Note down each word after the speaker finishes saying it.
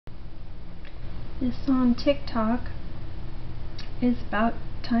This on TikTok is about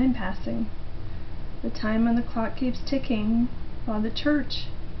time passing. The time on the clock keeps ticking while the church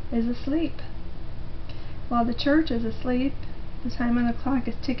is asleep. While the church is asleep, the time on the clock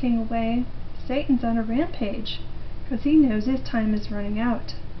is ticking away. Satan's on a rampage because he knows his time is running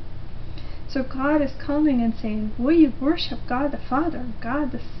out. So God is calling and saying, will you worship God the Father,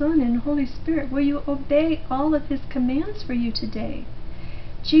 God the Son, and Holy Spirit? Will you obey all of his commands for you today?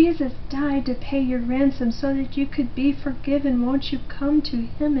 Jesus died to pay your ransom so that you could be forgiven. Won't you come to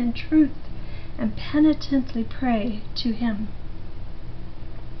him in truth and penitently pray to him?